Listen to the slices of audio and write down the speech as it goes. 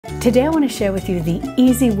Today I want to share with you the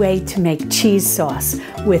easy way to make cheese sauce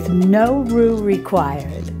with no roux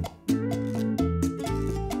required.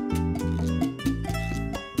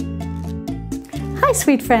 Hi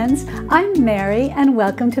sweet friends, I'm Mary and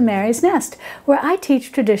welcome to Mary's Nest, where I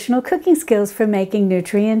teach traditional cooking skills for making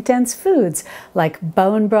nutrient-dense foods like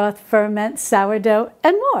bone broth, ferment, sourdough,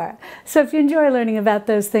 and more. So if you enjoy learning about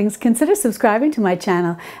those things, consider subscribing to my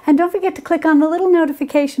channel and don't forget to click on the little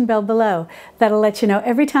notification bell below. That'll let you know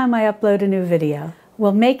every time I upload a new video.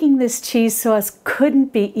 Well, making this cheese sauce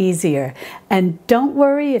couldn't be easier. And don't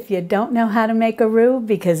worry if you don't know how to make a roux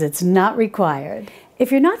because it's not required.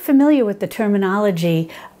 If you're not familiar with the terminology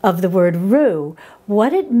of the word roux,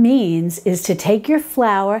 what it means is to take your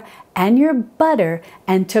flour and your butter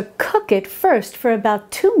and to cook it first for about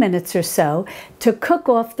 2 minutes or so to cook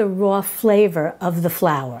off the raw flavor of the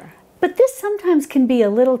flour. But this sometimes can be a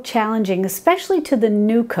little challenging, especially to the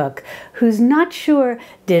new cook who's not sure,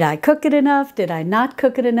 did I cook it enough? Did I not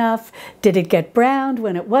cook it enough? Did it get browned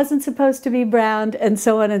when it wasn't supposed to be browned? And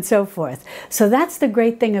so on and so forth. So that's the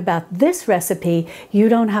great thing about this recipe. You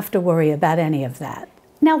don't have to worry about any of that.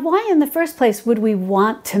 Now, why in the first place would we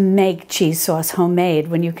want to make cheese sauce homemade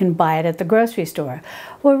when you can buy it at the grocery store?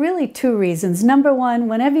 Well, really 2 reasons. Number one,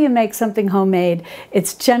 whenever you make something homemade,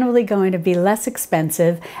 it's generally going to be less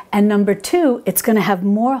expensive. And number 2, it's going to have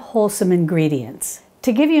more wholesome ingredients.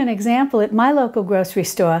 To give you an example, at my local grocery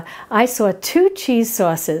store, I saw 2 cheese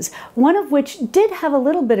sauces, one of which did have a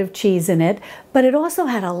little bit of cheese in it, but it also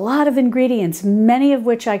had a lot of ingredients, many of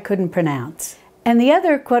which I couldn't pronounce. And the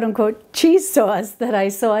other quote-unquote cheese sauce that I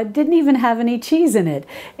saw didn't even have any cheese in it.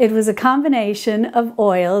 It was a combination of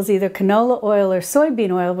oils, either canola oil or soybean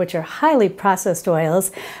oil, which are highly processed oils,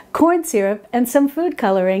 corn syrup, and some food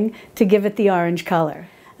coloring to give it the orange color.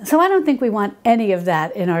 So I don't think we want any of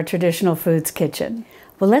that in our traditional foods kitchen.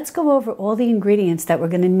 Well, let's go over all the ingredients that we're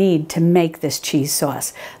going to need to make this cheese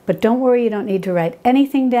sauce. But don't worry, you don't need to write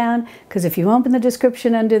anything down, because if you open the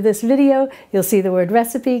description under this video, you'll see the word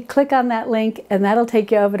recipe. Click on that link, and that'll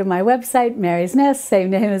take you over to my website, Mary's Nest,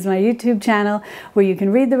 same name as my YouTube channel, where you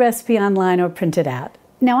can read the recipe online or print it out.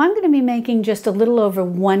 Now I'm going to be making just a little over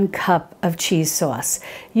 1 cup of cheese sauce.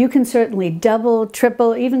 You can certainly double,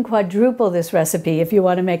 triple, even quadruple this recipe if you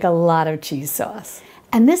want to make a lot of cheese sauce.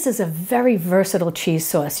 And this is a very versatile cheese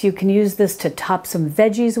sauce. You can use this to top some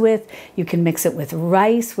veggies with. You can mix it with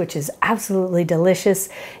rice, which is absolutely delicious.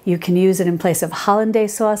 You can use it in place of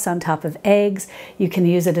hollandaise sauce on top of eggs. You can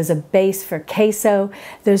use it as a base for queso.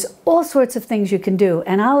 There's all sorts of things you can do,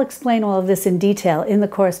 and I'll explain all of this in detail in the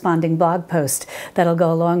corresponding blog post that'll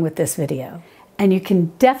go along with this video. And you can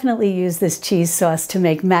definitely use this cheese sauce to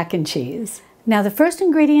make mac and cheese. Now, the first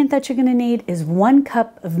ingredient that you're going to need is 1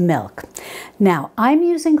 cup of milk. Now, I'm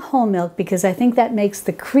using whole milk because I think that makes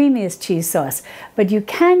the creamiest cheese sauce, but you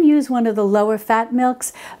can use one of the lower fat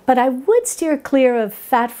milks, but I would steer clear of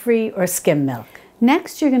fat-free or skim milk.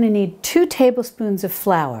 Next, you're going to need 2 tablespoons of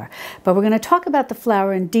flour, but we're going to talk about the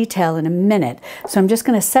flour in detail in a minute, so I'm just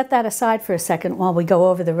going to set that aside for a second while we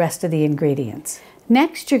go over the rest of the ingredients.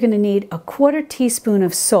 Next, you're going to need a 1/4 teaspoon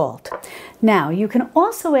of salt. Now, you can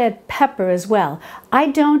also add pepper as well. I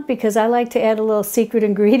don't, because I like to add a little secret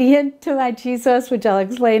ingredient to my cheese sauce, which I'll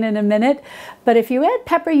explain in a minute. But if you add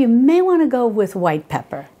pepper, you may want to go with white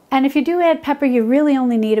pepper. And if you do add pepper, you really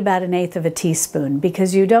only need about 1/8 teaspoon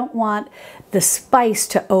because you don't want the spice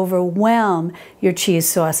to overwhelm your cheese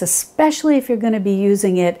sauce, especially if you're going to be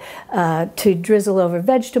using it to drizzle over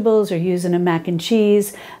vegetables or use in a mac and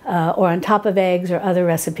cheese or on top of eggs or other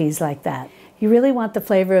recipes like that. You really want the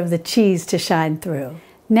flavor of the cheese to shine through.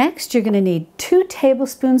 Next, you're going to need 2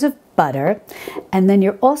 tablespoons of butter, and then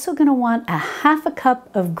you're also going to want 1/2 cup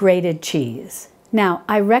of grated cheese. Now,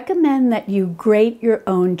 I recommend that you grate your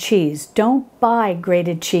own cheese. Don't buy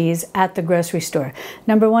grated cheese at the grocery store.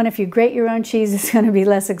 Number one, if you grate your own cheese, it's going to be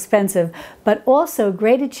less expensive. But also,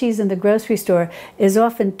 grated cheese in the grocery store is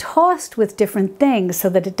often tossed with different things so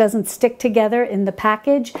that it doesn't stick together in the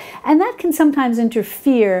package. And that can sometimes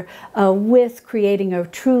interfere with creating a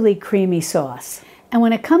truly creamy sauce. And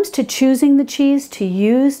when it comes to choosing the cheese to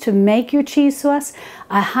use to make your cheese sauce,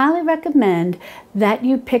 I highly recommend that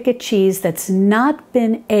you pick a cheese that's not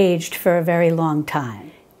been aged for a very long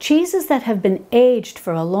time. Cheeses that have been aged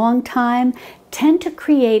for a long time tend to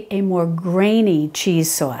create a more grainy cheese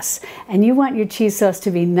sauce, and you want your cheese sauce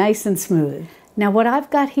to be nice and smooth. Now what I've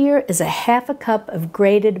got here is 1/2 cup of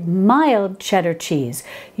grated mild cheddar cheese.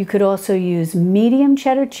 You could also use medium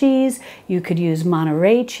cheddar cheese, you could use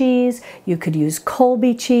Monterey cheese, you could use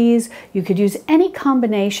Colby cheese, you could use any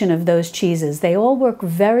combination of those cheeses. They all work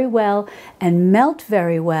very well and melt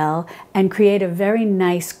very well and create a very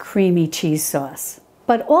nice creamy cheese sauce.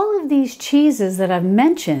 But all of these cheeses that I've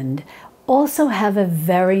mentioned also have a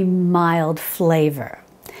very mild flavor.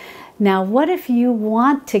 Now, what if you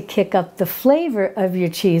want to kick up the flavor of your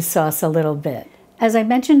cheese sauce a little bit? As I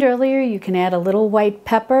mentioned earlier, you can add a little white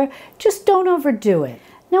pepper, just don't overdo it.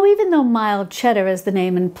 Now, even though mild cheddar, as the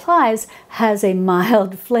name implies, has a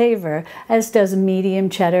mild flavor, as does medium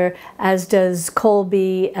cheddar, as does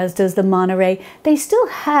Colby, as does the Monterey, they still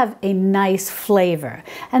have a nice flavor.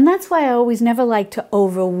 And that's why I always never like to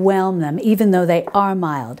overwhelm them, even though they are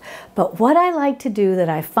mild. But what I like to do that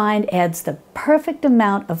I find adds the perfect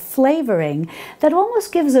amount of flavoring that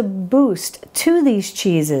almost gives a boost to these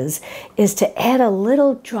cheeses is to add a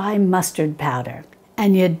little dry mustard powder.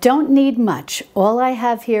 And you don't need much. All I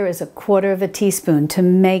have here is 1/4 teaspoon to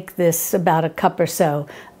make this about a cup or so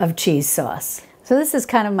of cheese sauce. So this is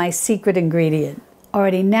kind of my secret ingredient.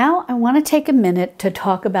 Alrighty, now I want to take a minute to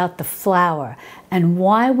talk about the flour and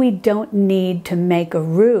why we don't need to make a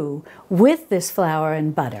roux with this flour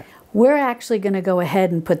and butter. We're actually going to go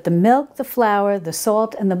ahead and put the milk, the flour, the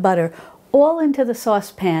salt, and the butter all into the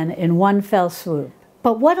saucepan in one fell swoop.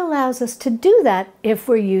 But what allows us to do that if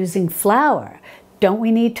we're using flour? Don't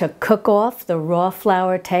we need to cook off the raw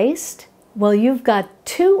flour taste? Well, you've got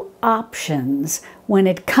two options when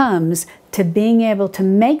it comes to being able to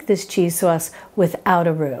make this cheese sauce without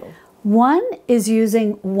a roux. One is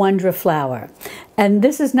using Wondra flour. And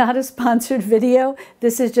this is not a sponsored video.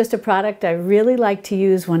 This is just a product I really like to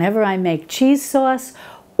use whenever I make cheese sauce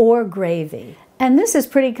or gravy. And this is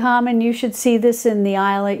pretty common. You should see this in the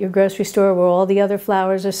aisle at your grocery store where all the other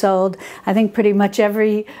flours are sold. I think pretty much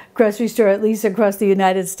every grocery store, at least across the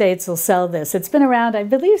United States, will sell this. It's been around, I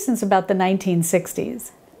believe, since about the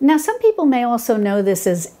 1960s. Now, some people may also know this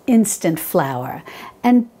as instant flour.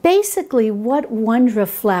 And basically what Wondra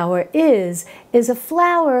flour is a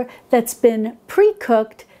flour that's been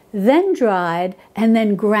pre-cooked, then dried, and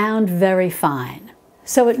then ground very fine.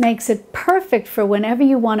 So it makes it perfect for whenever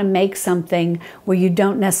you want to make something where you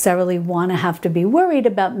don't necessarily want to have to be worried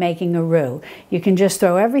about making a roux. You can just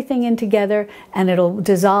throw everything in together and it'll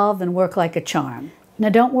dissolve and work like a charm. Now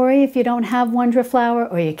don't worry if you don't have Wondra flour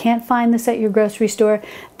or you can't find this at your grocery store.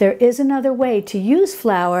 There is another way to use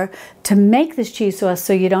flour to make this cheese sauce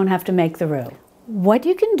so you don't have to make the roux. What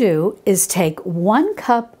you can do is take 1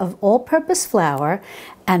 cup of all-purpose flour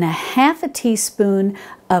and 1/2 teaspoon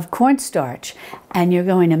of cornstarch, and you're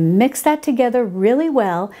going to mix that together really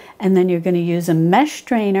well, and then you're going to use a mesh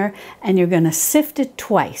strainer and you're going to sift it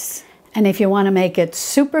twice. And if you want to make it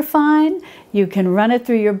super fine, you can run it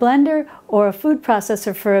through your blender or a food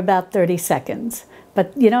processor for about 30 seconds.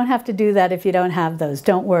 But you don't have to do that if you don't have those.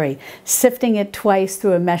 Don't worry. Sifting it twice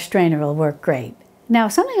through a mesh strainer will work great. Now,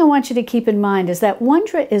 something I want you to keep in mind is that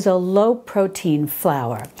Wondra is a low-protein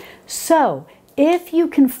flour. So, if you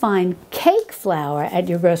can find cake flour at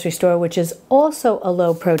your grocery store, which is also a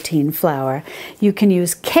low-protein flour, you can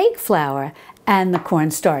use cake flour and the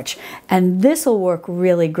cornstarch, and this will work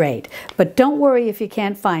really great. But don't worry if you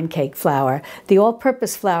can't find cake flour. The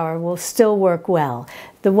all-purpose flour will still work well.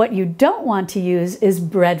 What you don't want to use is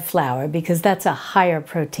bread flour because that's a higher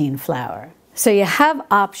protein flour. So you have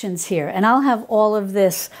options here, and I'll have all of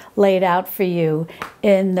this laid out for you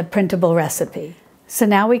in the printable recipe. So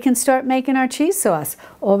now we can start making our cheese sauce.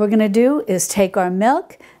 All we're going to do is take our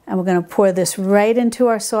milk and we're going to pour this right into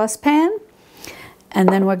our saucepan. And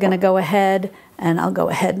then we're going to go ahead, and I'll go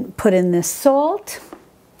ahead and put in this salt.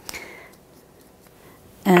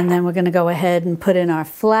 And then we're going to go ahead and put in our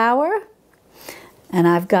flour. And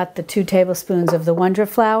I've got the 2 tablespoons of the Wondra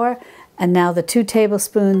flour, and now the 2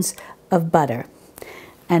 tablespoons of butter.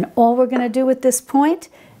 And all we're going to do at this point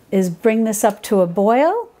is bring this up to a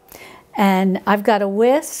boil. And I've got a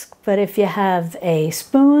whisk, but if you have a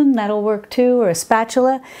spoon, that'll work too, or a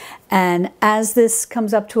spatula. And as this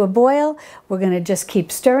comes up to a boil, we're going to just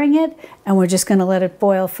keep stirring it, and we're just going to let it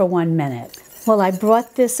boil for 1 minute. Well, I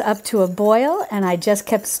brought this up to a boil, and I just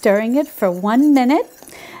kept stirring it for 1 minute.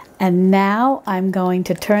 And now I'm going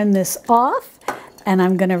to turn this off, and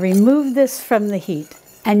I'm going to remove this from the heat.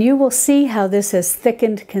 And you will see how this has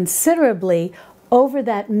thickened considerably over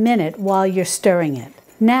that minute while you're stirring it.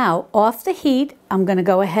 Now, off the heat, I'm going to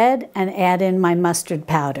go ahead and add in my mustard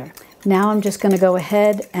powder. Now I'm just going to go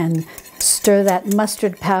ahead and stir that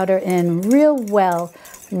mustard powder in real well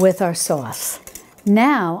with our sauce.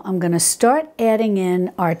 Now I'm going to start adding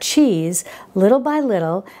in our cheese little by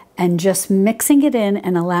little and just mixing it in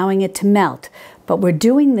and allowing it to melt. But we're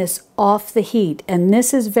doing this off the heat, and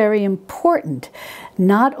this is very important.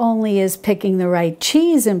 Not only is picking the right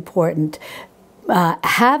cheese important,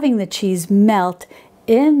 having the cheese melt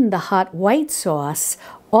in the hot white sauce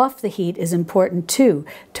off the heat is important too,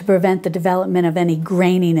 to prevent the development of any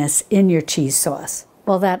graininess in your cheese sauce.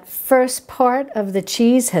 Well, that first part of the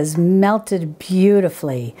cheese has melted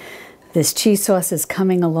beautifully. This cheese sauce is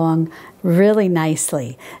coming along really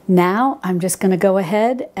nicely. Now I'm just going to go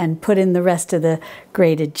ahead and put in the rest of the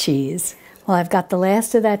grated cheese. Well, I've got the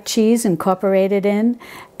last of that cheese incorporated in,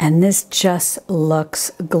 and this just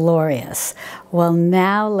looks glorious. Well,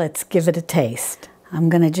 now let's give it a taste. I'm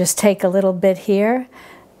going to just take a little bit here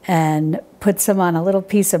and put some on a little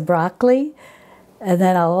piece of broccoli, and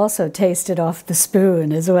then I'll also taste it off the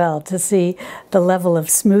spoon as well to see the level of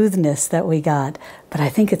smoothness that we got. But I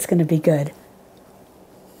think it's going to be good.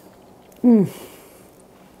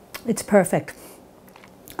 It's perfect.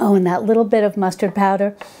 Oh, and that little bit of mustard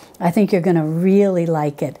powder, I think you're going to really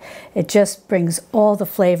like it. It just brings all the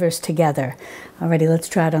flavors together. Alrighty, let's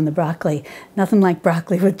try it on the broccoli. Nothing like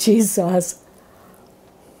broccoli with cheese sauce.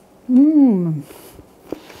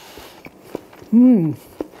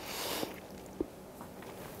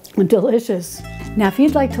 Delicious. Now, if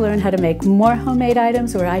you'd like to learn how to make more homemade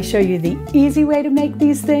items where I show you the easy way to make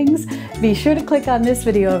these things, be sure to click on this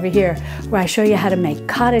video over here where I show you how to make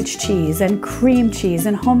cottage cheese and cream cheese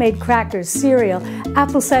and homemade crackers, cereal,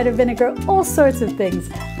 apple cider vinegar, all sorts of things.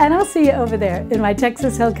 And I'll see you over there in my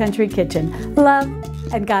Texas Hill Country kitchen. Love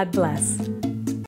and God bless.